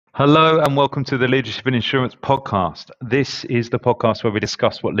Hello and welcome to the Leadership in Insurance podcast. This is the podcast where we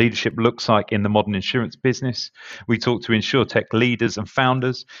discuss what leadership looks like in the modern insurance business. We talk to insurtech leaders and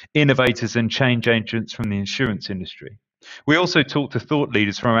founders, innovators and change agents from the insurance industry. We also talk to thought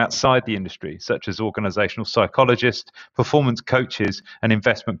leaders from outside the industry, such as organizational psychologists, performance coaches, and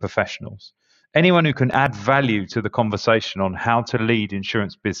investment professionals. Anyone who can add value to the conversation on how to lead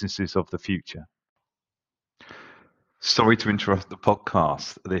insurance businesses of the future. Sorry to interrupt the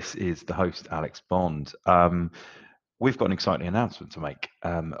podcast. This is the host, Alex Bond. We've got an exciting announcement to make.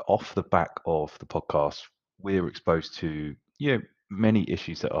 Off the back of the podcast, we're exposed to many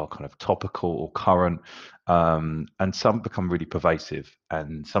issues that are kind of topical or current, and some become really pervasive.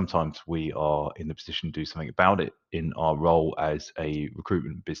 And sometimes we are in the position to do something about it in our role as a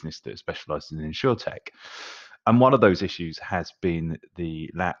recruitment business that specializes in insurtech. And one of those issues has been the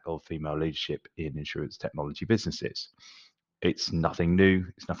lack of female leadership in insurance technology businesses. It's nothing new,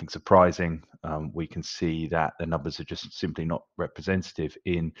 it's nothing surprising. We can see that the numbers are just simply not representative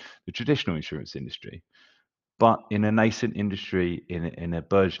in the traditional insurance industry. But in a nascent industry, in a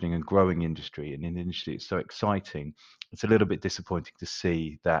burgeoning and growing industry, and in an industry that's so exciting, it's a little bit disappointing to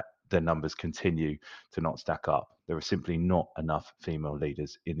see that the numbers continue to not stack up. There are simply not enough female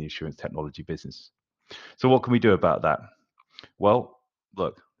leaders in the insurance technology business. So what can we do about that? Well,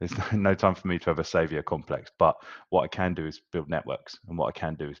 look, there's no time for me to have a savior complex, but what I can do is build networks, and what I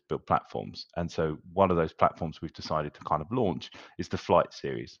can do is build platforms. And so one of those platforms we've decided to kind of launch is the Flight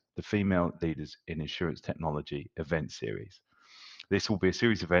Series, the Female Leaders in Insurance Technology event series. This will be a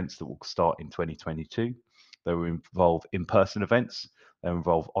series of events that will start in 2022. They will involve in-person events, they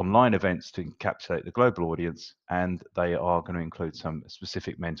involve online events to encapsulate the global audience, and they are going to include some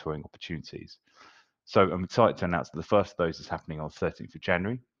specific mentoring opportunities. So I'm excited to announce that the first of those is happening on 13th of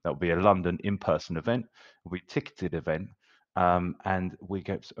January. That will be a London in-person event. It will be a ticketed event. And we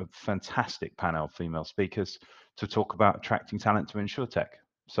get a fantastic panel of female speakers to talk about attracting talent to InsurTech.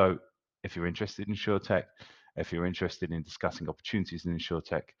 So if you're interested in InsurTech, if you're interested in discussing opportunities in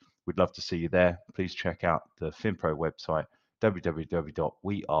InsurTech, we'd love to see you there. Please check out the FinPro website,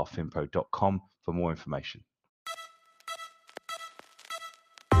 www.wearefinpro.com, for more information.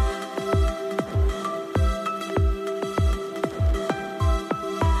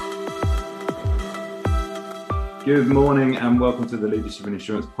 Good morning and welcome to the Leadership in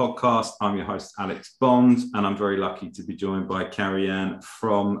Insurance podcast. I'm your host, Alex Bond, and I'm very lucky to be joined by Carey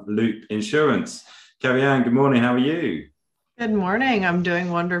from Loop Insurance. Carey, good morning. How are you? Good morning. I'm doing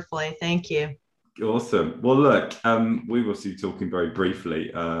wonderfully. Thank you. Awesome. Well, look, we will be talking very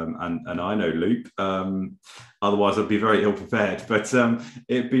briefly, and I know Loop. Otherwise, I'd be very ill prepared. But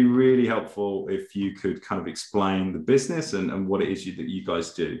it'd be really helpful if you could kind of explain the business and what it is that you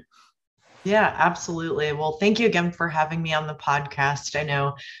guys do. Yeah, absolutely. Well, thank you again for having me on the podcast. I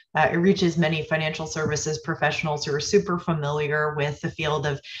know it reaches many financial services professionals who are super familiar with the field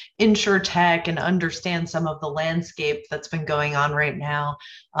of insurtech and understand some of the landscape that's been going on right now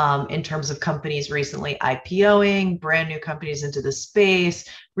in terms of companies recently IPOing, brand new companies into the space,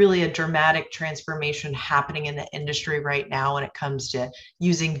 really a dramatic transformation happening in the industry right now when it comes to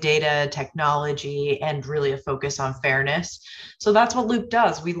using data, technology, and really a focus on fairness. So that's what Loop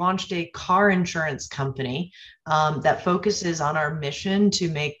does. We launched a car insurance company that focuses on our mission to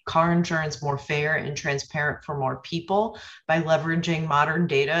make car insurance more fair and transparent for more people by leveraging modern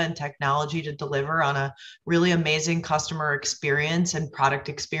data and technology to deliver on a really amazing customer experience and product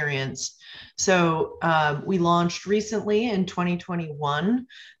experience. So we launched recently in 2021,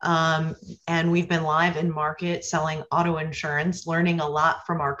 and we've been live in market selling auto insurance, learning a lot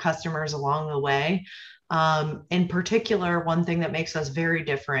from our customers along the way. In particular, one thing that makes us very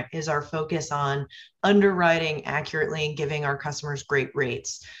different is our focus on underwriting accurately and giving our customers great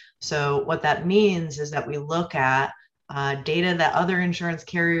rates. So what that means is that we look at data that other insurance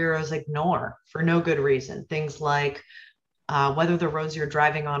carriers ignore for no good reason. Things like whether the roads you're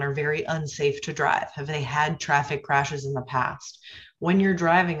driving on are very unsafe to drive. Have they had traffic crashes in the past? When you're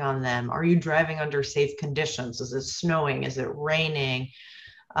driving on them, are you driving under safe conditions? Is it snowing? Is it raining?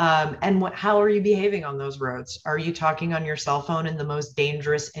 And how are you behaving on those roads? Are you talking on your cell phone in the most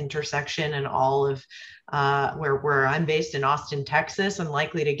dangerous intersection in all of where I'm based in Austin, Texas, and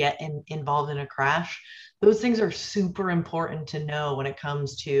likely to get involved in a crash? Those things are super important to know when it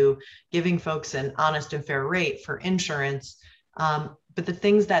comes to giving folks an honest and fair rate for insurance. But the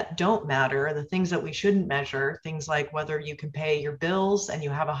things that don't matter, the things that we shouldn't measure, things like whether you can pay your bills and you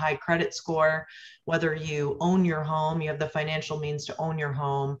have a high credit score, whether you own your home, you have the financial means to own your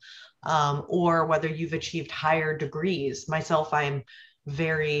home, or whether you've achieved higher degrees. Myself, I'm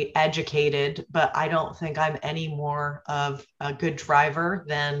very educated, but I don't think I'm any more of a good driver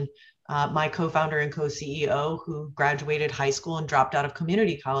than my co-founder and co-CEO who graduated high school and dropped out of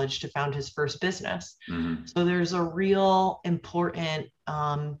community college to found his first business. Mm-hmm. So there's a real important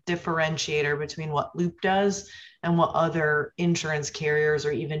differentiator between what Loop does and what other insurance carriers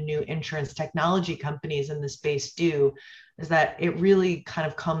or even new insurance technology companies in the space do, is that it really kind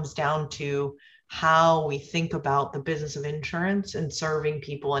of comes down to how we think about the business of insurance and serving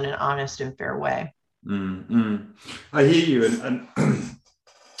people in an honest and fair way. Mm-hmm. I hear you, and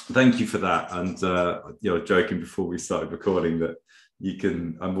thank you for that. And joking before we started recording that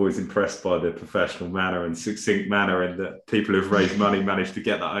I'm always impressed by the professional manner and succinct manner, and that people who've raised money manage to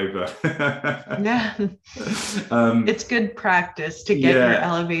get that over. Yeah. It's good practice to get your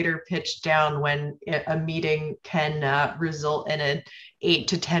elevator pitch down when a meeting can result in an $8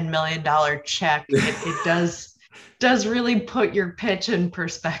 to $10 million check. It does really put your pitch in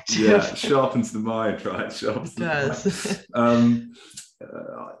perspective. Yeah, it sharpens the mind, right? It does.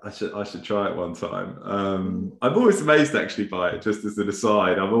 I should try it one time. I'm always amazed actually by it, just as an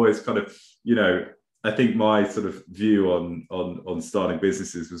aside. I'm always kind of, I think my sort of view on starting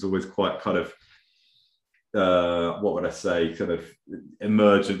businesses was always quite kind of, what would I say, kind of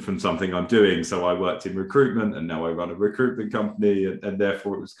emergent from something I'm doing. So I worked in recruitment, and now I run a recruitment company, and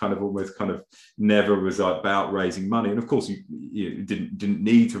therefore it was kind of almost kind of never was about raising money. And of course you didn't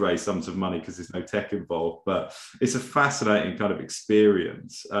need to raise sums of money because there's no tech involved, but it's a fascinating kind of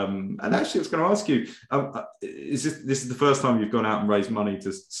experience. And actually I was going to ask you, this is the first time you've gone out and raised money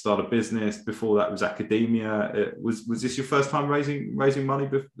to start a business? Before that was academia. Was this your first time raising money,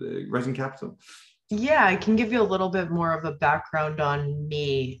 raising capital? Yeah, I can give you a little bit more of a background on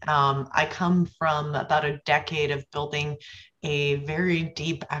me. I come from about a decade of building a very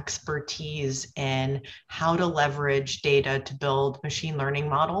deep expertise in how to leverage data to build machine learning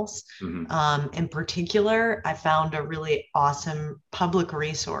models. Mm-hmm. In particular, I found a really awesome public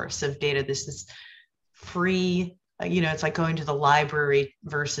resource of data. This is free. It's like going to the library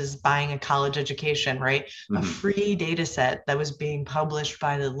versus buying a college education, right? Mm-hmm. A free data set that was being published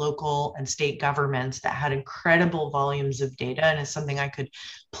by the local and state governments that had incredible volumes of data, and is something I could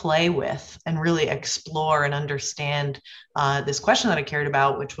play with and really explore and understand this question that I cared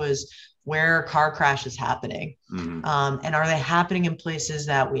about, which was, where are car crashes happening? Mm-hmm. And are they happening in places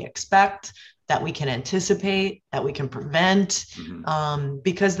that we expect, that we can anticipate, that we can prevent? Mm-hmm.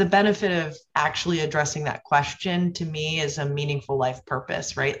 Because the benefit of actually addressing that question to me is a meaningful life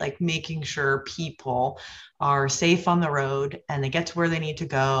purpose, right? Like making sure people are safe on the road and they get to where they need to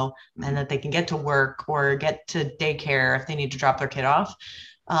go, mm-hmm. and that they can get to work or get to daycare if they need to drop their kid off.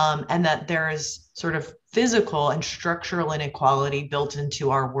 And that there is sort of physical and structural inequality built into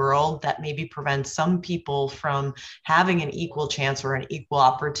our world that maybe prevents some people from having an equal chance or an equal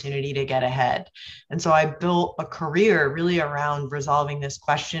opportunity to get ahead. And so I built a career really around resolving this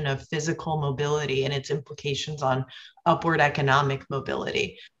question of physical mobility and its implications on upward economic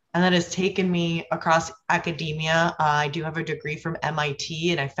mobility. And that has taken me across academia. I do have a degree from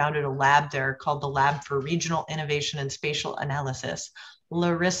MIT, and I founded a lab there called the Lab for Regional Innovation and Spatial Analysis,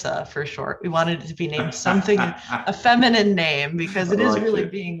 Larissa for short. We wanted it to be named something, a feminine name, because it is really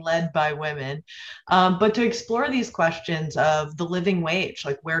being led by women. But to explore these questions of the living wage,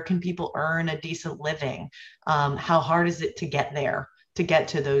 like where can people earn a decent living? How hard is it to get there, to get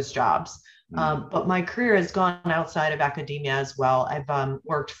to those jobs? But my career has gone outside of academia as well. I've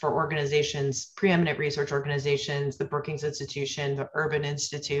worked for organizations, preeminent research organizations, the Brookings Institution, the Urban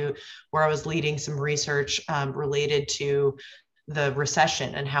Institute, where I was leading some research related to the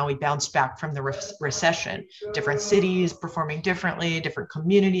recession and how we bounced back from the recession. Different cities performing differently, different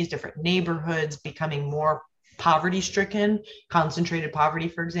communities, different neighborhoods becoming more poverty stricken. Concentrated poverty,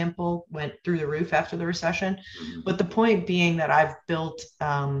 for example, went through the roof after the recession. Mm-hmm. But the point being that I've built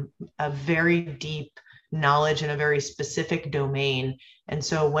a very deep knowledge in a very specific domain. And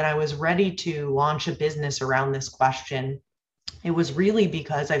so when I was ready to launch a business around this question, it was really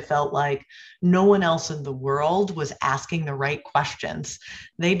because I felt like no one else in the world was asking the right questions.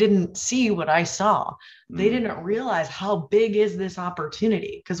 They didn't see what I saw. They didn't realize how big is this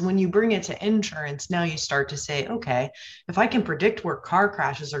opportunity. Because when you bring it to insurance, now you start to say, okay, if I can predict where car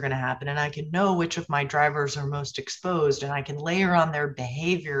crashes are going to happen, and I can know which of my drivers are most exposed, and I can layer on their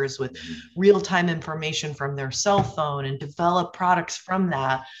behaviors with real-time information from their cell phone and develop products from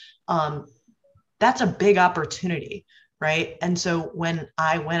that, that's a big opportunity. Right. And so when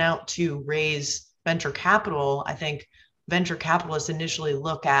I went out to raise venture capital, I think venture capitalists initially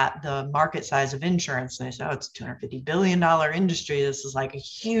look at the market size of insurance and they say, oh, it's a $250 billion industry. This is like a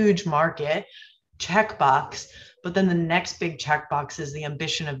huge market, checkbox. But then the next big checkbox is the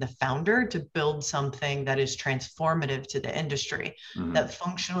ambition of the founder to build something that is transformative to the industry, that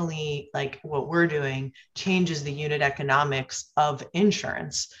functionally, like what we're doing, changes the unit economics of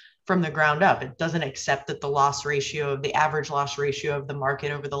insurance from the ground up. It doesn't accept that the average loss ratio of the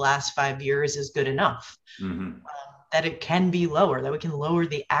market over the last 5 years is good enough. That it can be lower, that we can lower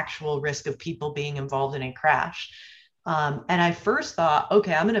the actual risk of people being involved in a crash. And I first thought,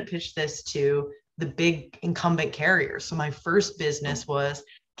 okay, I'm going to pitch this to the big incumbent carriers. So my first business was,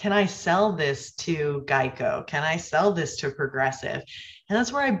 can I sell this to Geico? Can I sell this to Progressive? And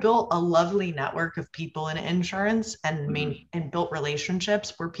that's where I built a lovely network of people in insurance and built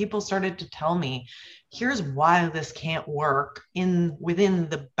relationships where people started to tell me, here's why this can't work within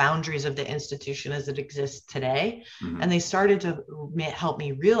the boundaries of the institution as it exists today. And they started to help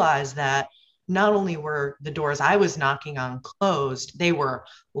me realize that not only were the doors I was knocking on closed, they were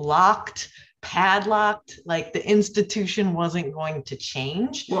locked, padlocked, like the institution wasn't going to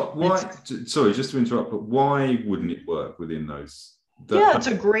change. Well, why? Sorry, just to interrupt, but why wouldn't it work within those? Yeah, it's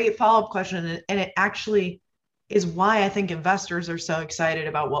a great follow-up question. And it actually is why I think investors are so excited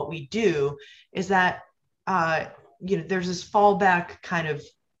about what we do, is that, there's this fallback kind of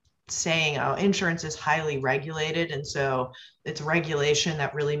saying, oh, insurance is highly regulated. And so it's regulation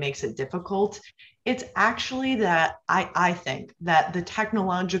that really makes it difficult. It's actually that I think that the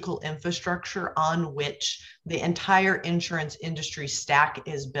technological infrastructure on which the entire insurance industry stack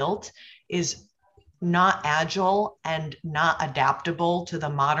is built is not agile and not adaptable to the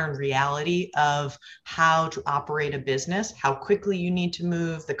modern reality of how to operate a business, how quickly you need to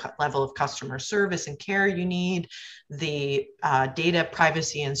move, the level of customer service and care you need, the data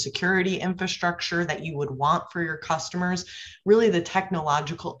privacy and security infrastructure that you would want for your customers. Really, the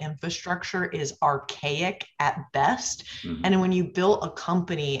technological infrastructure is archaic at best. And when you build a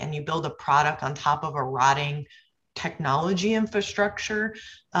company and you build a product on top of a rotting technology infrastructure,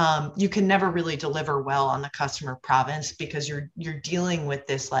 you can never really deliver well on the customer province, because you're dealing with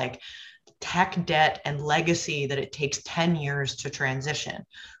this like tech debt and legacy that it takes 10 years to transition.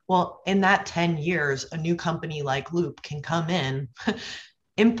 Well, in that 10 years, a new company like Loop can come in,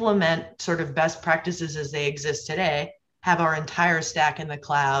 implement sort of best practices as they exist today, have our entire stack in the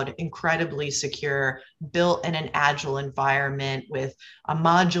cloud, incredibly secure, built in an agile environment with a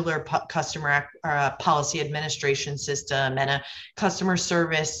modular customer policy administration system and a customer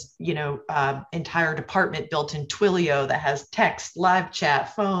service, entire department built in Twilio that has text, live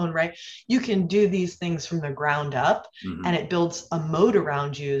chat, phone, right? You can do these things from the ground up, and it builds a moat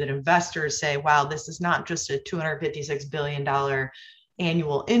around you that investors say, wow, this is not just a $256 billion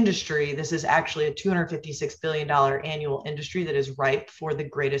annual industry. This is actually a $256 billion annual industry that is ripe for the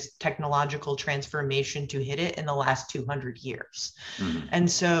greatest technological transformation to hit it in the last 200 years.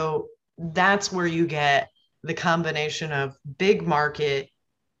 And so that's where you get the combination of big market,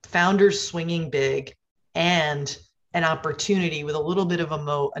 founders swinging big, and an opportunity with a little bit of a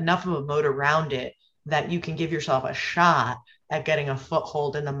moat, enough of a moat around it that you can give yourself a shot at getting a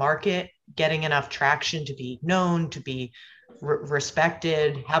foothold in the market, getting enough traction to be known, to be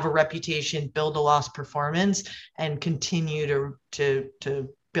respected, have a reputation, build a lost performance, and continue to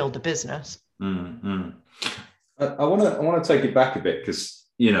build a business. I want to take it back a bit, because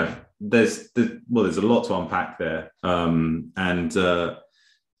there's a lot to unpack there, and I'll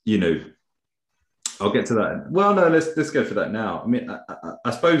get to that. Well, no, let's go for that now. I mean,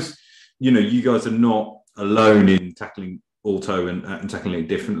 I suppose you guys are not alone in tackling auto and tackling it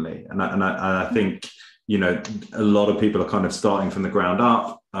differently, and I think a lot of people are kind of starting from the ground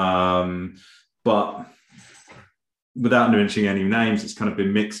up, but without mentioning any names, it's kind of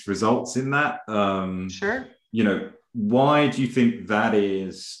been mixed results in that. Sure. Why do you think that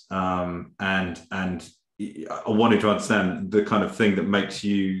is? And I wanted to understand the kind of thing that makes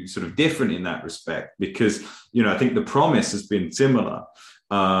you sort of different in that respect, because I think the promise has been similar.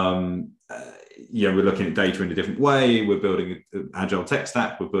 We're looking at data in a different way. We're building an agile tech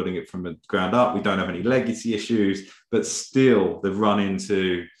stack. We're building it from the ground up. We don't have any legacy issues, but still they've run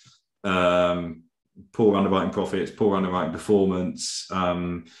into poor underwriting profits, poor underwriting performance.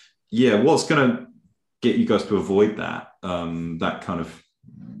 What's going to get you guys to avoid that kind of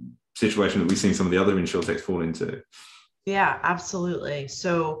situation that we've seen some of the other insurtechs fall into? Yeah, absolutely.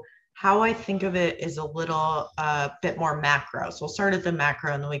 So how I think of it is a little bit more macro. So we'll start at the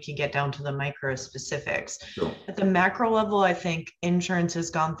macro and then we can get down to the micro specifics. Sure. At the macro level, I think insurance has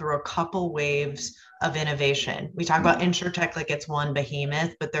gone through a couple waves of innovation. We talk about insurtech like it's one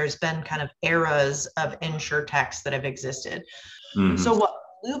behemoth, but there's been kind of eras of insurtechs that have existed. So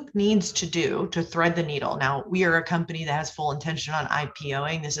Loop needs to do to thread the needle. Now, we are a company that has full intention on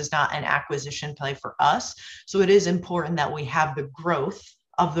IPOing. This is not an acquisition play for us. So it is important that we have the growth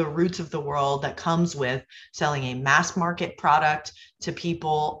of the roots of the world that comes with selling a mass market product to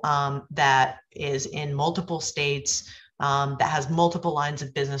people that is in multiple states, that has multiple lines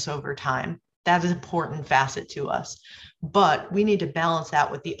of business over time. That is an important facet to us. But we need to balance that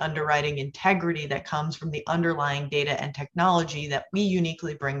with the underwriting integrity that comes from the underlying data and technology that we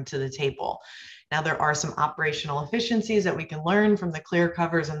uniquely bring to the table. Now, there are some operational efficiencies that we can learn from the clear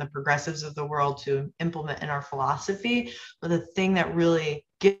covers and the progressives of the world to implement in our philosophy. But the thing that really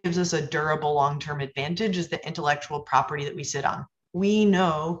gives us a durable long-term advantage is the intellectual property that we sit on. We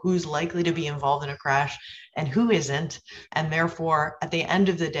know who's likely to be involved in a crash and who isn't. And therefore, at the end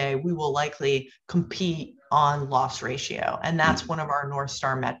of the day, we will likely compete on loss ratio. And that's one of our North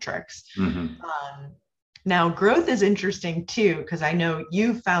Star metrics. Now, growth is interesting too, because I know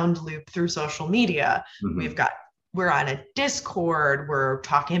you found Loop through social media. We're on a Discord, we're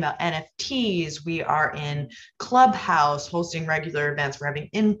talking about NFTs, we are in Clubhouse hosting regular events, we're having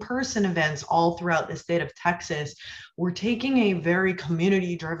in-person events all throughout the state of Texas. We're taking a very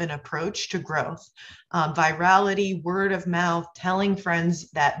community-driven approach to growth. Virality, word of mouth, telling friends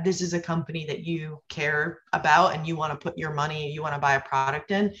that this is a company that you care about and you want to put your money, you want to buy a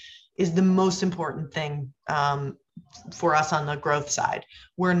product in, is the most important thing for us on the growth side.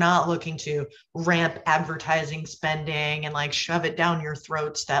 We're not looking to ramp advertising spending and like shove it down your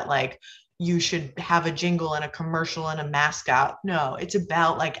throats that like you should have a jingle and a commercial and a mascot. No, it's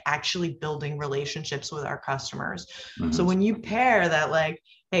about like actually building relationships with our customers. So when you pair that, like,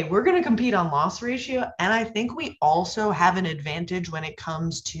 hey, we're going to compete on loss ratio, and I think we also have an advantage when it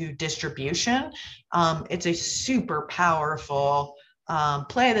comes to distribution. It's a super powerful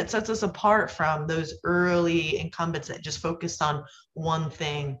play that sets us apart from those early incumbents that just focused on one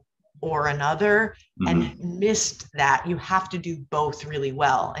thing or another and missed that. You have to do both really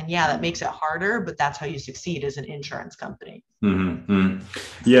well. And yeah, that makes it harder, but that's how you succeed as an insurance company.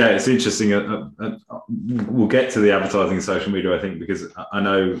 Yeah, it's interesting. We'll get to the advertising and social media, I think, because I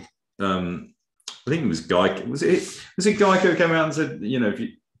know, I think it was Geico. Was it Geico who came out and said, you know,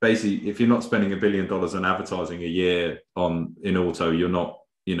 if you're not spending $1 billion on advertising a year in auto, you're not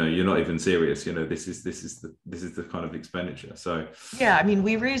even serious. You know, this is the kind of expenditure. So yeah, I mean,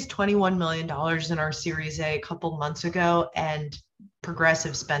 we raised $21 million in our Series A couple months ago, and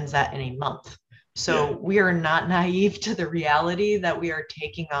Progressive spends that in a month. So we are not naive to the reality that we are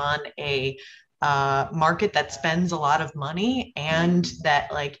taking on a market that spends a lot of money and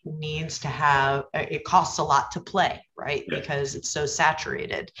that like needs to have, it costs a lot to play, right? Because it's so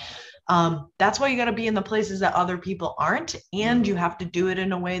saturated. That's why you got to be in the places that other people aren't, and you have to do it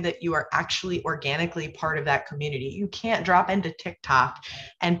in a way that you are actually organically part of that community. You can't drop into TikTok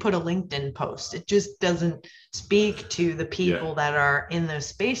and put a LinkedIn post. It just doesn't speak to the people that are in those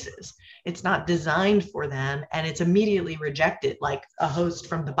spaces. It's not designed for them, and it's immediately rejected like a host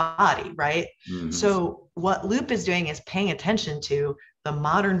from the body, right? So what Loop is doing is paying attention to the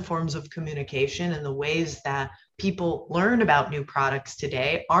modern forms of communication and the ways that people learn about new products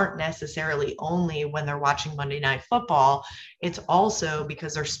today aren't necessarily only when they're watching Monday Night Football. It's also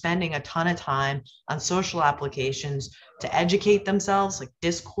because they're spending a ton of time on social applications to educate themselves, like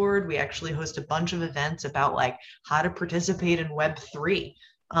Discord. We actually host a bunch of events about like how to participate in Web3.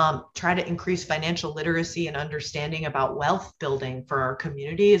 Try to increase financial literacy and understanding about wealth building for our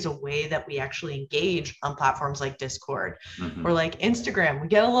community is a way that we actually engage on platforms like Discord or like Instagram. We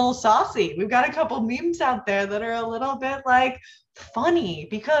get a little saucy. We've got a couple memes out there that are a little bit like funny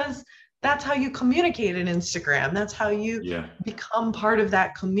because that's how you communicate in Instagram. That's how you become part of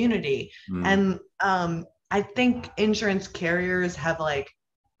that community. And I think insurance carriers have like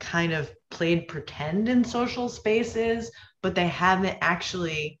kind of played pretend in social spaces, but they haven't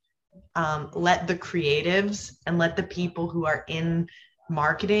actually let the creatives and let the people who are in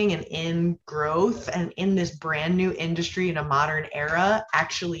marketing and in growth and in this brand new industry in a modern era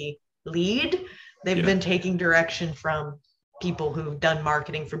actually lead. They've been taking direction from people who've done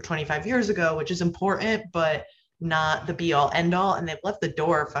marketing from 25 years ago, which is important, but not the be all end all. And they've left the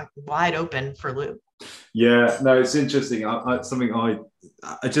door wide open for Loop. Yeah, no, it's interesting. Something I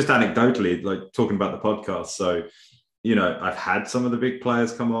just anecdotally, like talking about the podcast. So, you know, I've had some of the big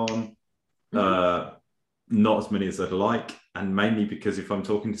players come on, not as many as I'd like. And mainly because if I'm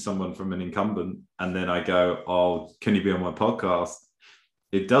talking to someone from an incumbent and then I go, oh, can you be on my podcast?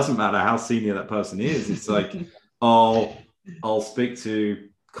 It doesn't matter how senior that person is. It's like, I'll speak to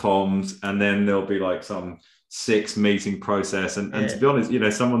comms and then there'll be like some 6 meeting process. And to be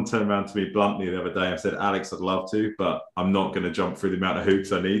honest, someone turned around to me bluntly the other day and said, Alex, I'd love to, but I'm not going to jump through the amount of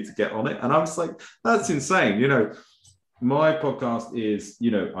hoops I need to get on it. And I was like, that's insane. My podcast is,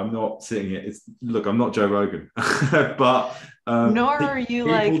 I'm not sitting here. Look, I'm not Joe Rogan, but nor are you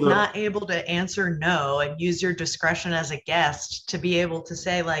not able to answer no and use your discretion as a guest to be able to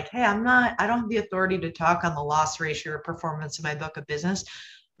say like, hey, I don't have the authority to talk on the loss ratio or performance of my book of business,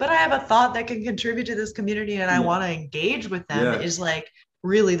 but I have a thought that can contribute to this community and I want to engage with them is like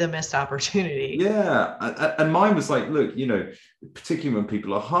really the missed opportunity. Yeah. And mine was like, look, particularly when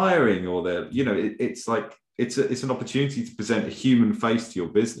people are hiring or they're, it's like, it's an opportunity to present a human face to your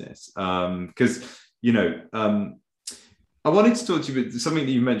business. Because, I wanted to talk to you about something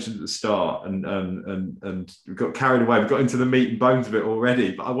that you mentioned at the start and we got carried away. We got into the meat and bones of it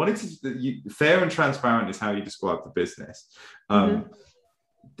already, but I wanted to, fair and transparent is how you describe the business.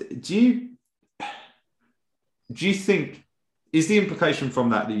 Do you think, is the implication from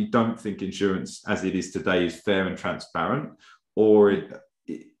that you don't think insurance as it is today is fair and transparent, or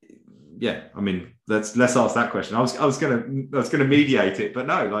let's ask that question. I was gonna mediate it, but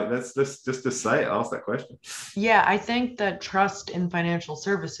no, like let's just say it. Ask that question. Yeah, I think that trust in financial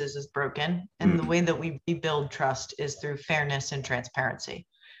services is broken, and the way that we rebuild trust is through fairness and transparency.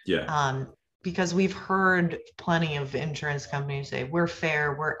 Yeah. Because we've heard plenty of insurance companies say we're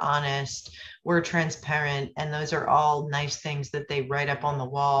fair, we're honest, we're transparent, and those are all nice things that they write up on the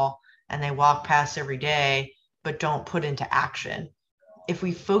wall and they walk past every day, but don't put into action. If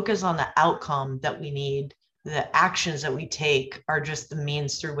we focus on the outcome that we need, the actions that we take are just the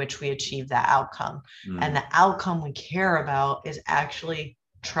means through which we achieve that outcome. And the outcome we care about is actually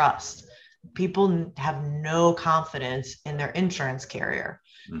trust. People have no confidence in their insurance carrier.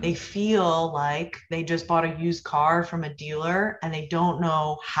 They feel like they just bought a used car from a dealer and they don't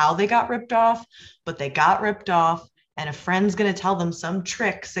know how they got ripped off, but they got ripped off. And a friend's going to tell them some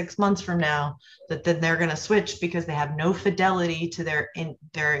trick 6 months from now that then they're going to switch because they have no fidelity to their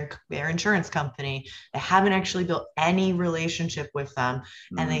insurance company. They haven't actually built any relationship with them.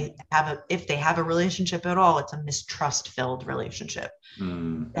 And if they have a relationship at all, it's a mistrust-filled relationship.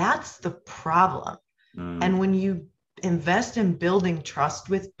 That's the problem. And when you invest in building trust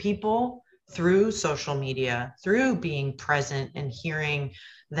with people through social media, through being present and hearing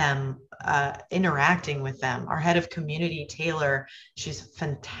them, interacting with them. Our head of community, Taylor, she's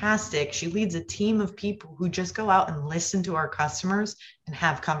fantastic. She leads a team of people who just go out and listen to our customers and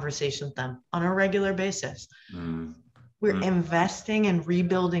have conversations with them on a regular basis. We're investing in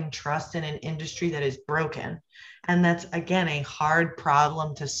rebuilding trust in an industry that is broken. And that's, again, a hard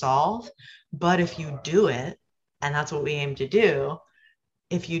problem to solve. But if you do it, and that's what we aim to do,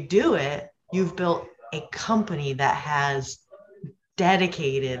 if you do it, you've built a company that has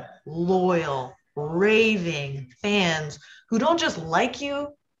dedicated, loyal, raving fans who don't just like you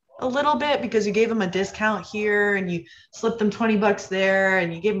a little bit because you gave them a discount here and you slipped them $20 there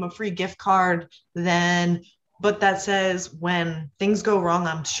and you gave them a free gift card then, but that says when things go wrong,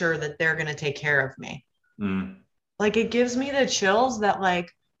 I'm sure that they're going to take care of me. Like, it gives me the chills that,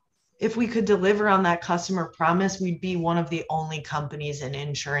 like, if we could deliver on that customer promise, we'd be one of the only companies in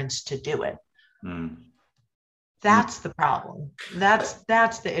insurance to do it. That's the problem. That's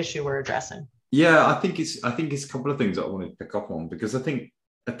the issue we're addressing. Yeah, I think it's a couple of things that I want to pick up on, because I think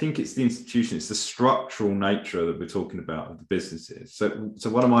it's the institution, it's the structural nature that we're talking about of the businesses. So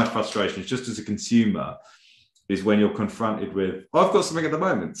one of my frustrations, just as a consumer, is when you're confronted with, I've got something at the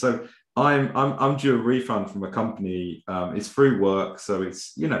moment. So I'm due a refund from a company. It's through work, so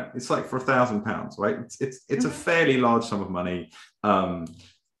it's it's like for £1,000, right? It's a fairly large sum of money,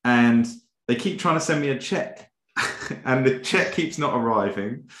 and they keep trying to send me a check, and the check keeps not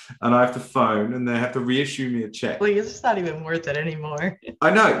arriving, and I have to phone, and they have to reissue me a check. Like, it's not even worth it anymore.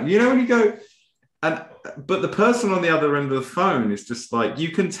 I know, when you go, but the person on the other end of the phone is just like,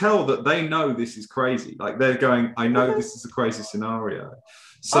 you can tell that they know this is crazy. Like, they're going, I know this is a crazy scenario.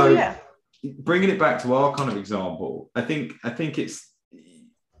 So bringing it back to our kind of example, I think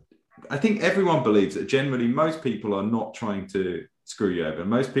everyone believes that generally most people are not trying to screw you over.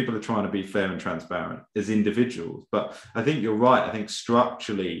 Most people are trying to be fair and transparent as individuals. But I think you're right. I think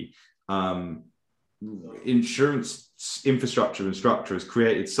structurally, insurance infrastructure and structure has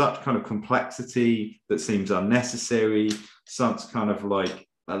created such kind of complexity that seems unnecessary, such kind of like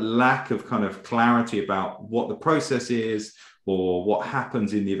a lack of kind of clarity about what the process is, or what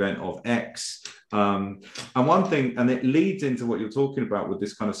happens in the event of X. And one thing, and it leads into what you're talking about with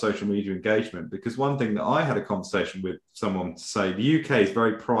this kind of social media engagement, because one thing that I had a conversation with someone to say, the UK is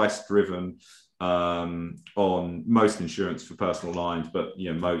very price driven on most insurance for personal lines, but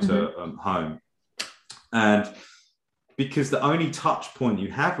motor, home. And because the only touch point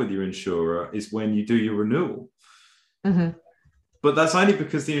you have with your insurer is when you do your renewal. Mm-hmm. But that's only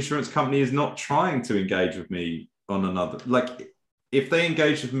because the insurance company is not trying to engage with me on another. Like, if they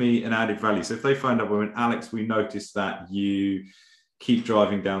engage with me and added value, so if they find out, well, Alex, we noticed that you keep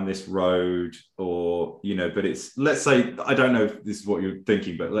driving down this road, or, you know, but it's, let's say, I don't know if this is what you're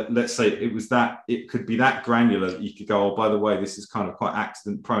thinking, but let's say it was that, it could be that granular that you could go, oh, by the way, this is kind of quite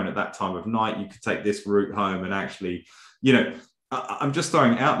accident prone at that time of night. You could take this route home and actually, you know, I'm just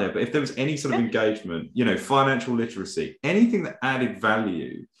throwing it out there, but if there was any sort of engagement, you know, financial literacy, anything that added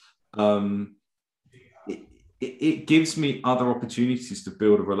value, it gives me other opportunities to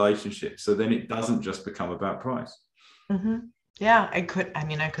build a relationship. So then it doesn't just become about price. Mm-hmm. Yeah, I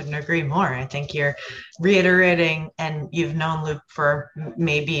couldn't agree more. I think you're reiterating, and you've known Luke for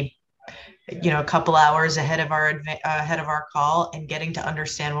maybe, you know, a couple hours ahead of our call, and getting to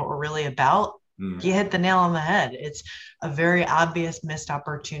understand what we're really about. You hit the nail on the head. It's a very obvious missed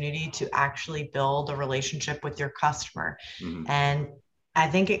opportunity to actually build a relationship with your customer. And I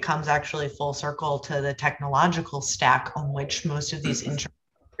think it comes actually full circle to the technological stack on which most of these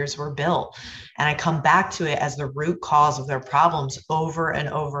insurers were built. And I come back to it as the root cause of their problems over and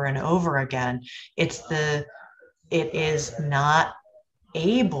over and over again. It is not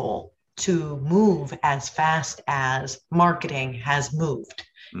able to move as fast as marketing has moved.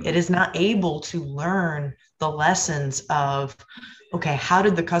 It is not able to learn the lessons of, okay, how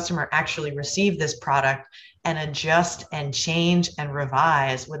did the customer actually receive this product, and adjust and change and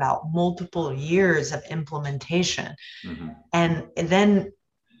revise without multiple years of implementation. And then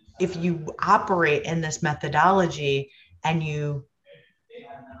if you operate in this methodology and you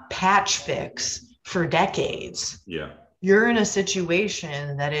patch fix for decades, you're in a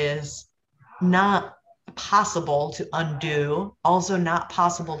situation that is not possible to undo, also not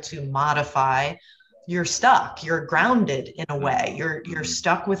possible to modify. You're stuck, you're grounded in a way. You're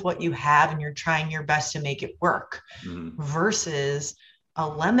stuck with what you have, and you're trying your best to make it work. Versus a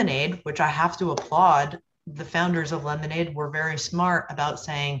Lemonade, which I have to applaud. The founders of Lemonade were very smart about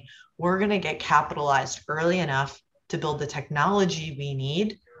saying, we're going to get capitalized early enough to build the technology we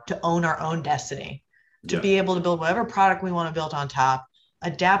need to own our own destiny, to be able to build whatever product we want to build on top,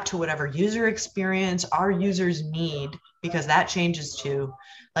 adapt to whatever user experience our users need, because that changes too.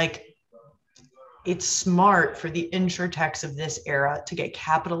 Like, it's smart for the insurtechs of this era to get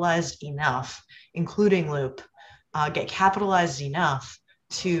capitalized enough, including Loop, get capitalized enough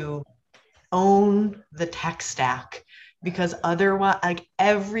to own the tech stack, because otherwise, like,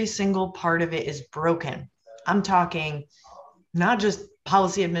 every single part of it is broken. I'm talking not just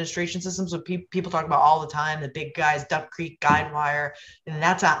policy administration systems, what people talk about all the time, the big guys, Duck Creek, Guidewire, and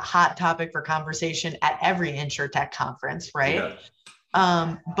that's a hot topic for conversation at every insurtech conference, right?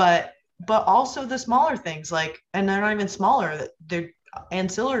 But also the smaller things, like, and they're not even smaller, they're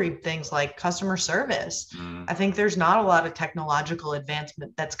ancillary things like customer service. I think there's not a lot of technological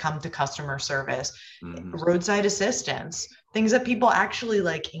advancement that's come to customer service. Roadside assistance, things that people actually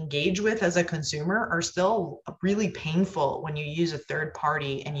like engage with as a consumer, are still really painful when you use a third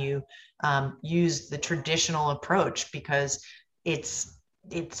party and you use the traditional approach, because it's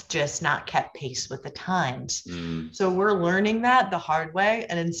just not kept pace with the times. So we're learning that the hard way.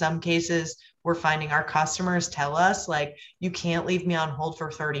 And in some cases, we're finding our customers tell us, like, you can't leave me on hold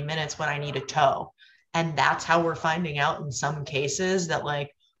for 30 minutes when I need a tow. And that's how we're finding out in some cases that,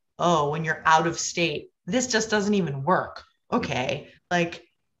 like, oh, when you're out of state, this just doesn't even work. Okay, like,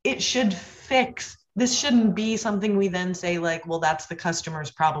 it should fix. This shouldn't be something we then say, like, well, that's the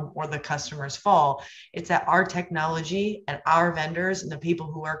customer's problem or the customer's fault. It's that our technology and our vendors and the people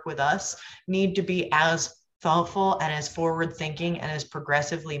who work with us need to be as thoughtful and as forward thinking and as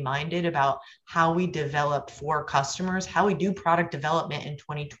progressively minded about how we develop for customers, how we do product development in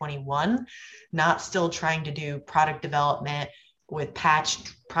 2021, not still trying to do product development with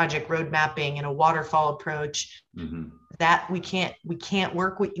patched project road mapping and a waterfall approach. That you can't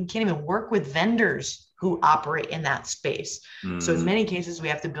even work with vendors who operate in that space. So in many cases, we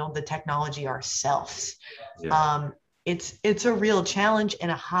have to build the technology ourselves. It's a real challenge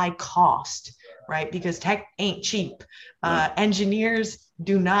and a high cost, right? Because tech ain't cheap. Engineers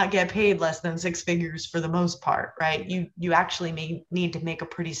do not get paid less than 6 figures for the most part, right? You actually may need to make a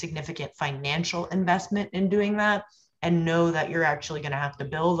pretty significant financial investment in doing that, and know that you're actually going to have to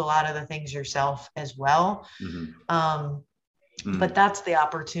build a lot of the things yourself as well. But that's the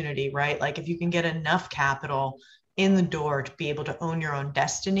opportunity, right? Like, if you can get enough capital in the door to be able to own your own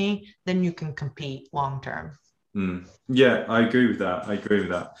destiny, then you can compete long-term. Yeah, I agree with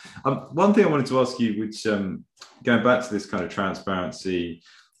that. One thing I wanted to ask you, which going back to this kind of transparency,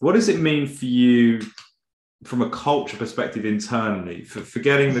 what does it mean for you from a culture perspective internally,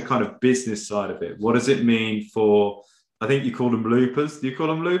 forgetting the kind of business side of it, what does it mean for, I think you call them loopers. Do you call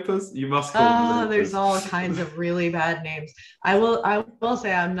them loopers? You must call them loopers. There's all kinds of really bad names. I will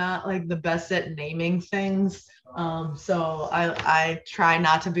say I'm not like the best at naming things. So I try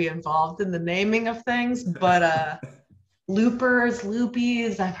not to be involved in the naming of things, but loopers,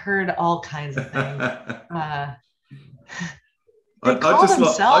 loopies, I've heard all kinds of things. They call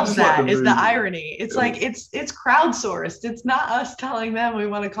themselves that is the irony. It's like it's crowdsourced. It's not us telling them we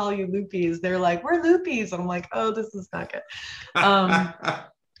want to call you loopies. They're like, we're loopies. And I'm like, oh, this is not good.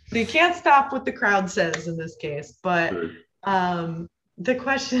 So you can't stop what the crowd says in this case. But the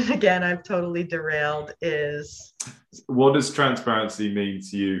question again, I've totally derailed, is what does transparency mean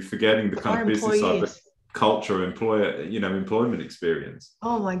to you? Forgetting the kind of business side, but culture, employment experience.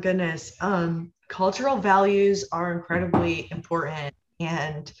 Oh my goodness. Cultural values are incredibly important,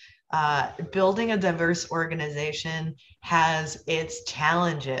 and building a diverse organization has its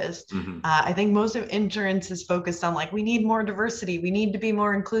challenges. I think most of insurance is focused on like, we need more diversity, we need to be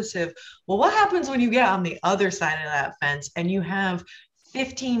more inclusive. Well, what happens when you get on the other side of that fence and you have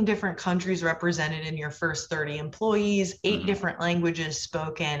 15 different countries represented in your first 30 employees, 8 different languages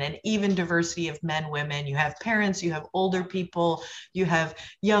spoken, and even diversity of men, women. You have parents, you have older people, you have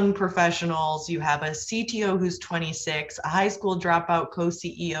young professionals, you have a CTO who's 26, a high school dropout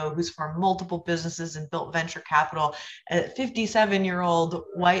co-CEO who's formed multiple businesses and built venture capital, a 57-year-old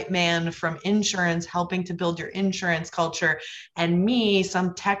white man from insurance helping to build your insurance culture, and me,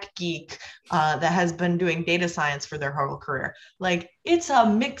 some tech geek that has been doing data science for their whole career. Like, it's a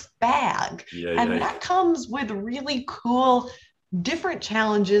mixed bag. That comes with really cool, different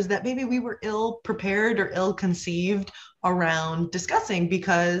challenges that maybe we were ill prepared or ill conceived around discussing,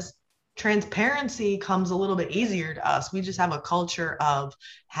 because transparency comes a little bit easier to us. We just have a culture of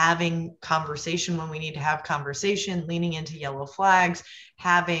having conversation when we need to have conversation, leaning into yellow flags,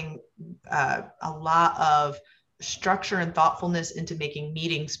 having a lot of structure and thoughtfulness into making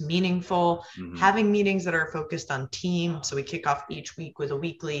meetings meaningful, having meetings that are focused on team. So we kick off each week with a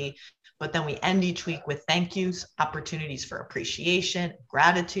weekly, but then we end each week with thank yous, opportunities for appreciation,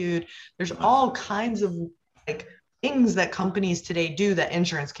 gratitude. There's all kinds of like things that companies today do that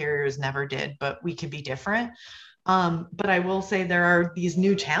insurance carriers never did, but we could be different. But I will say there are these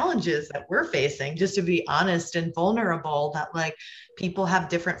new challenges that we're facing, just to be honest and vulnerable, that like people have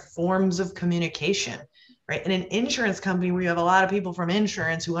different forms of communication. Right. In an insurance company where you have a lot of people from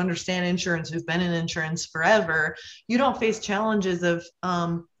insurance who understand insurance, who've been in insurance forever, you don't face challenges of,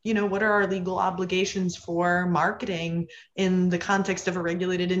 what are our legal obligations for marketing in the context of a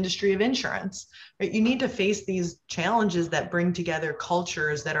regulated industry of insurance? Right? You need to face these challenges that bring together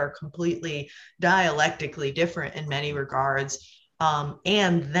cultures that are completely dialectically different in many regards,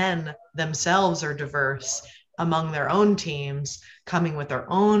 and then themselves are diverse among their own teams, coming with their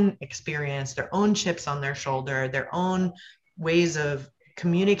own experience, their own chips on their shoulder, their own ways of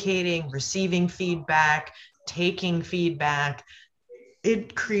communicating, receiving feedback, taking feedback.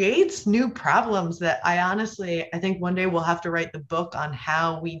 It creates new problems that I think one day we'll have to write the book on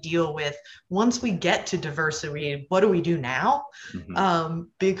how we deal with once we get to diversity. What do we do now?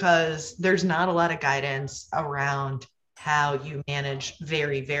 Because there's not a lot of guidance around how you manage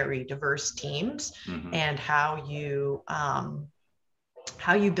very, very diverse teams, and how you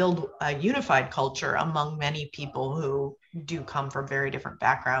build a unified culture among many people who do come from very different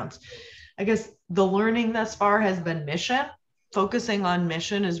backgrounds. I guess the learning thus far has been mission. Focusing on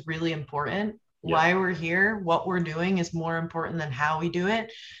mission is really important. Why we're here, what we're doing is more important than how we do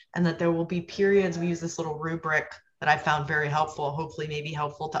it. And that there will be periods, we use this little rubric that I found very helpful, hopefully maybe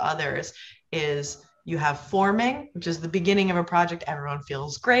helpful to others, is you have forming, which is the beginning of a project. Everyone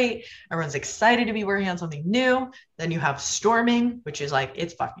feels great. Everyone's excited to be working on something new. Then you have storming, which is like,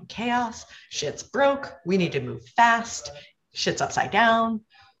 it's fucking chaos. Shit's broke. We need to move fast. Shit's upside down.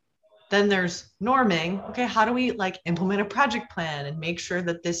 Then there's norming. Okay, how do we like implement a project plan and make sure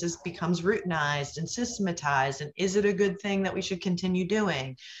that this becomes routinized and systematized? And is it a good thing that we should continue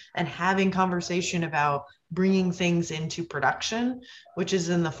doing? And having conversation about bringing things into production, which is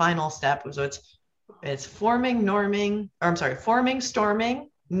in the final step. So it's forming, storming,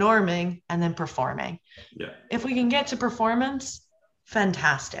 norming, and then performing. If we can get to performance,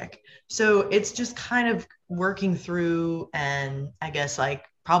 fantastic. So it's just kind of working through, and I guess like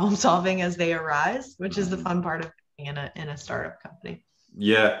problem solving as they arise, which is the fun part of being in a startup company.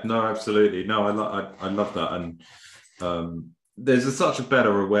 Yeah, no, absolutely. No, I love that. And there's such a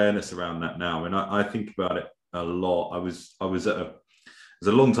better awareness around that now. And I think about it a lot. It was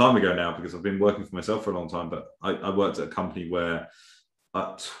a long time ago now, because I've been working for myself for a long time, but I worked at a company where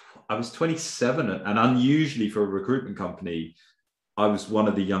I I was 27, and unusually for a recruitment company, I was one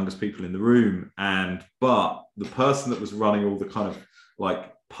of the youngest people in the room. But the person that was running all the kind of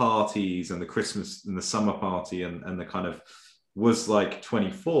like parties and the Christmas and the summer party and the kind of was like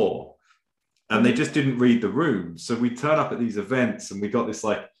 24, and they just didn't read the room. So we turn up at these events and we got this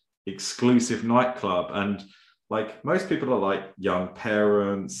like exclusive nightclub, and like most people are like young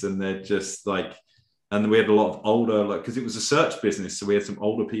parents, and they're just like, and we had a lot of older, like, because it was a search business, so we had some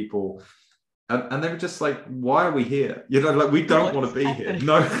older people, and they were just like, why are we here? You know, like, we don't want to be here.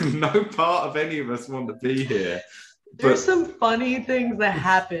 No part of any of us want to be here. There's some funny things that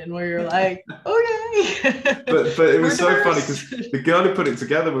happen where you're like, okay. but it was so funny because the girl who put it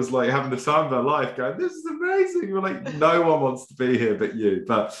together was like having the time of her life, going, this is amazing. We're like, no one wants to be here but you.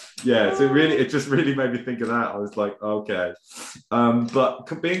 But yeah, so it just really made me think of that. I was like, okay.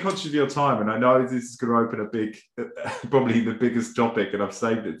 But being conscious of your time, and I know this is going to open a big, probably the biggest topic, and I've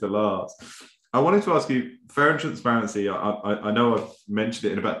saved it to last. I wanted to ask you, fair and transparency. I know I've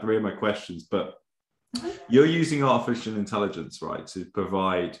mentioned it in about 3 of my questions, but you're using artificial intelligence, right, to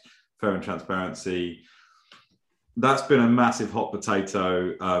provide fair and transparency. That's been a massive hot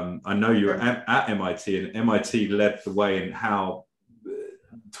potato. I know you're at MIT, and MIT led the way in how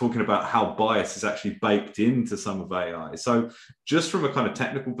talking about how bias is actually baked into some of AI. So just from a kind of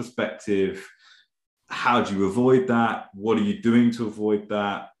technical perspective, how do you avoid that? What are you doing to avoid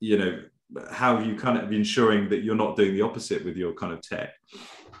that? You know, how are you kind of ensuring that you're not doing the opposite with your kind of tech?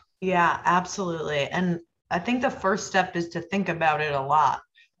 Yeah, absolutely. And I think the first step is to think about it a lot,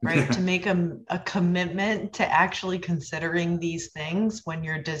 right? To make a commitment to actually considering these things when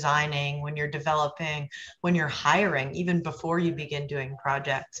you're designing, when you're developing, when you're hiring, even before you begin doing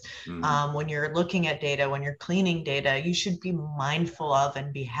projects. When you're looking at data, when you're cleaning data, you should be mindful of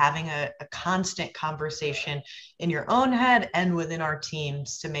and be having a constant conversation in your own head and within our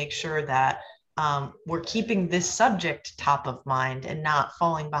teams to make sure that we're keeping this subject top of mind and not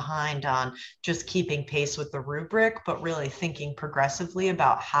falling behind on just keeping pace with the rubric, but really thinking progressively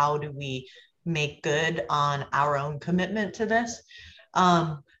about how do we make good on our own commitment to this.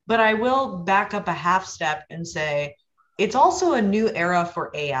 But I will back up a half step and say, it's also a new era for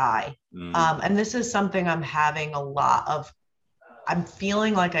AI. And this is something I'm having a lot of, I'm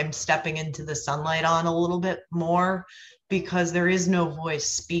feeling like I'm stepping into the sunlight on a little bit more, because there is no voice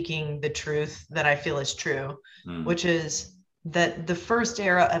speaking the truth that I feel is true, which is that the first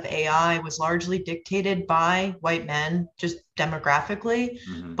era of AI was largely dictated by white men, just demographically,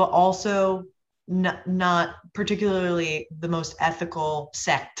 but also not particularly the most ethical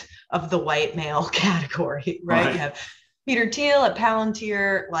sect of the white male category, right? You have Peter Thiel at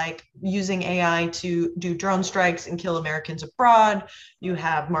Palantir, like using AI to do drone strikes and kill Americans abroad. You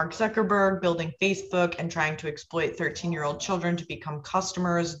have Mark Zuckerberg building Facebook and trying to exploit 13-year-old children to become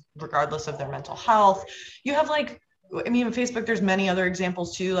customers, regardless of their mental health. You have like, I mean, in Facebook, there's many other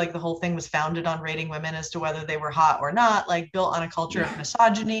examples too. Like the whole thing was founded on rating women as to whether they were hot or not, like built on a culture of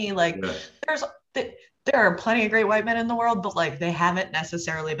misogyny. Like there are plenty of great white men in the world, but like they haven't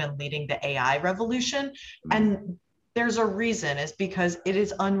necessarily been leading the AI revolution. And there's a reason, is because it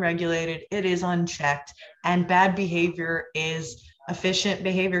is unregulated, it is unchecked, and bad behavior is efficient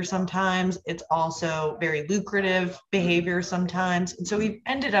behavior sometimes. It's also very lucrative behavior sometimes. And so we've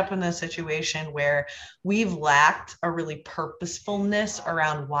ended up in a situation where we've lacked a really purposefulness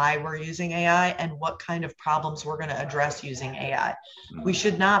around why we're using AI and what kind of problems we're going to address using AI. We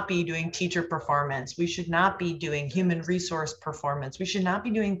should not be doing teacher performance. We should not be doing human resource performance. We should not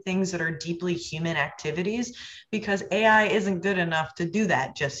be doing things that are deeply human activities, because AI isn't good enough to do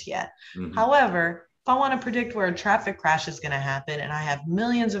that just yet. However, if I want to predict where a traffic crash is going to happen, and I have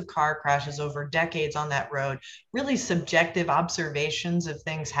millions of car crashes over decades on that road, really subjective observations of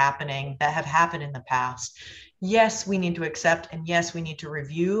things happening that have happened in the past, yes, we need to accept, and yes, we need to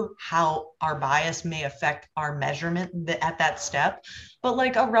review how our bias may affect our measurement at that step, but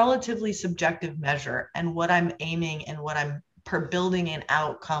like a relatively subjective measure. And what I'm aiming and what I'm building an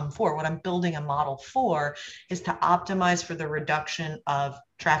outcome for, what I'm building a model for, is to optimize for the reduction of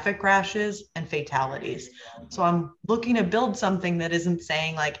traffic crashes and fatalities. So I'm looking to build something that isn't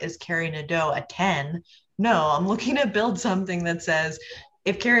saying like, is Carey Nadeau a 10? No, I'm looking to build something that says,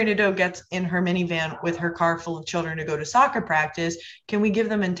 if Carey Nadeau gets in her minivan with her car full of children to go to soccer practice, can we give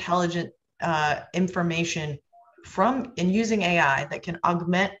them intelligent information from and using AI that can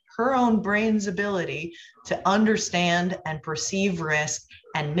augment her own brain's ability to understand and perceive risk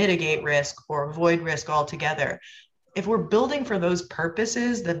and mitigate risk or avoid risk altogether? If we're building for those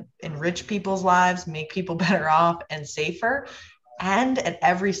purposes that enrich people's lives, make people better off and safer, and at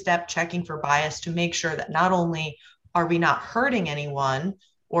every step checking for bias to make sure that not only are we not hurting anyone,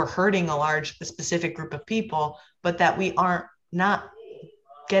 or hurting a specific group of people, but that we aren't not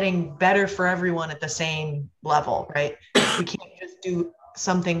getting better for everyone at the same level, right? We can't just do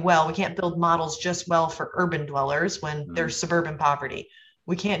something well. We can't build models just well for urban dwellers when there's suburban poverty.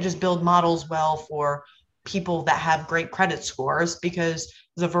 We can't just build models well for people that have great credit scores, because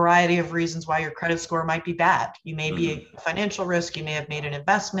there's a variety of reasons why your credit score might be bad. You may be a financial risk. You may have made an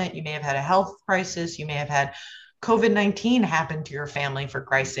investment. You may have had a health crisis. You may have had COVID-19 happen to your family, for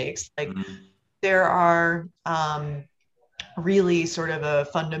Christ's sakes. Like there are really sort of a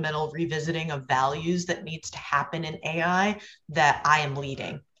fundamental revisiting of values that needs to happen in AI that I am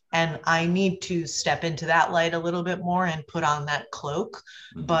leading. And I need to step into that light a little bit more and put on that cloak.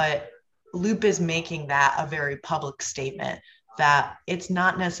 But Loop is making that a very public statement, that it's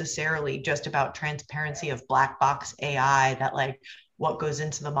not necessarily just about transparency of black box AI, that like what goes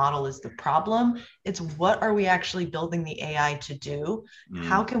into the model is the problem. It's what are we actually building the AI to do?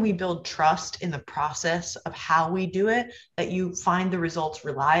 How can we build trust in the process of how we do it, that you find the results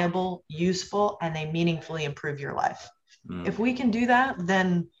reliable, useful, and they meaningfully improve your life? If we can do that,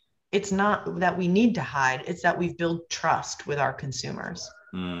 then it's not that we need to hide, it's that we've built trust with our consumers.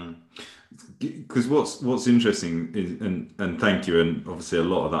 Because what's interesting is, and thank you, and obviously a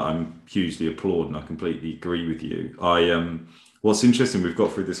lot of that I'm hugely applaud, and I completely agree with you. What's interesting, we've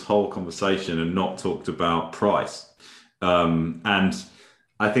got through this whole conversation and not talked about price, and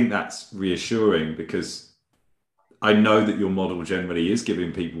I think that's reassuring, because I know that your model generally is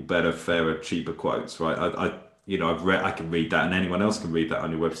giving people better, fairer, cheaper quotes, right? I can read that, and anyone else can read that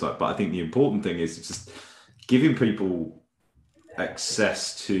on your website. But I think the important thing is just giving people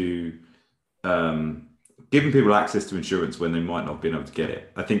access to insurance when they might not have been able to get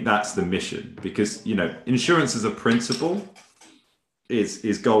it. I think that's the mission, because insurance as a principle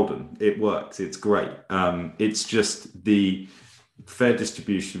is golden. It works. It's great. It's just the fair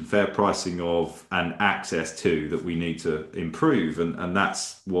distribution, fair pricing of, and access to, that we need to improve, and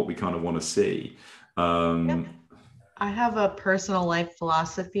that's what we kind of want to see. I have a personal life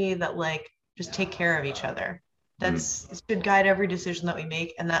philosophy that just take care of each other. It should guide every decision that we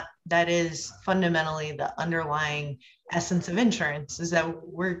make, and that is fundamentally the underlying essence of insurance, is that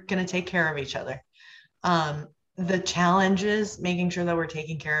we're going to take care of each other. The challenge is making sure that we're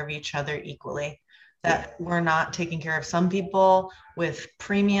taking care of each other equally, that we're not taking care of some people with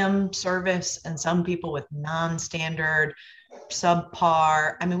premium service and some people with non-standard,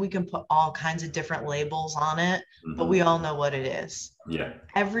 subpar. I mean, we can put all kinds of different labels on it, but we all know what it is. Yeah.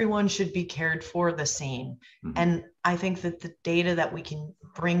 Everyone should be cared for the same. And I think that the data that we can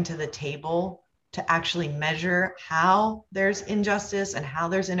bring to the table to actually measure how there's injustice and how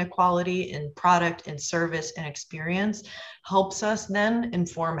there's inequality in product and service and experience helps us then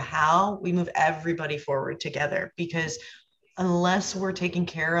inform how we move everybody forward together. Because unless we're taking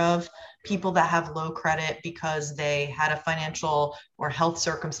care of people that have low credit because they had a financial or health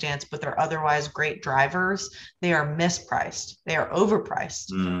circumstance, but they're otherwise great drivers, they are mispriced. They are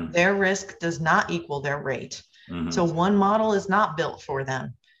overpriced. Their risk does not equal their rate. So one model is not built for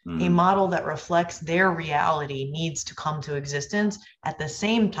them. A model that reflects their reality needs to come to existence at the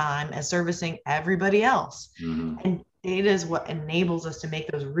same time as servicing everybody else. And data is what enables us to make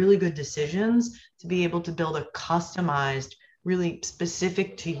those really good decisions, to be able to build a customized, really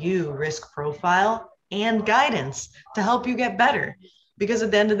specific to you risk profile and guidance to help you get better. Because at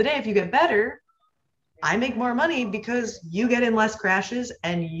the end of the day, if you get better, I make more money because you get in less crashes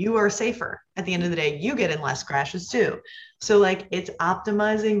and you are safer. At the end of the day, you get in less crashes too. So it's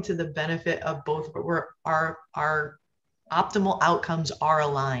optimizing to the benefit of both, but our optimal outcomes are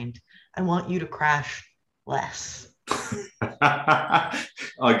aligned. I want you to crash less.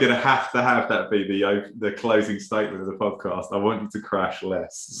 I'm going to have that be the closing statement of the podcast. I want you to crash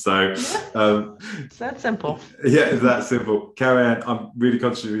less. So it's that simple. Yeah, it's that simple. Carey, I'm really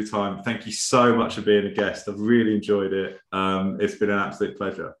conscious of your time. Thank you so much for being a guest. I've really enjoyed it. It's been an absolute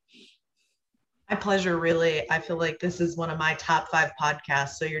pleasure. My pleasure, really. I feel like this is one of my top 5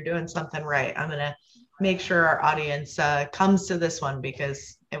 podcasts, so you're doing something right. I'm going to make sure our audience comes to this one,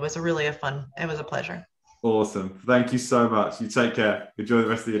 because it was it was a pleasure. Awesome. Thank you so much. You take care. Enjoy the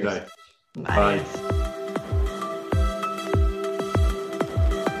rest of your day. Bye.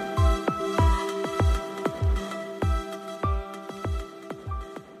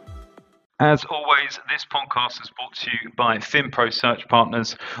 As always, this podcast is brought to you by FinPro Search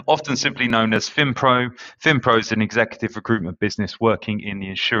Partners, often simply known as FinPro. FinPro is an executive recruitment business working in the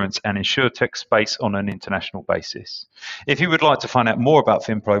insurance and insurtech space on an international basis. If you would like to find out more about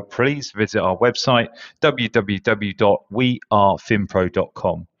FinPro, please visit our website,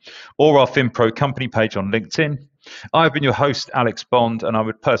 www.wearefinpro.com, or our FinPro company page on LinkedIn. I've been your host, Alex Bond, and I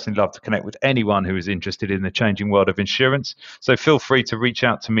would personally love to connect with anyone who is interested in the changing world of insurance. So feel free to reach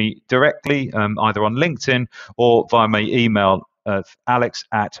out to me directly, either on LinkedIn or via my email of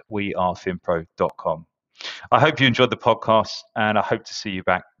alex@wearefinpro.com. I hope you enjoyed the podcast, and I hope to see you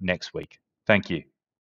back next week. Thank you.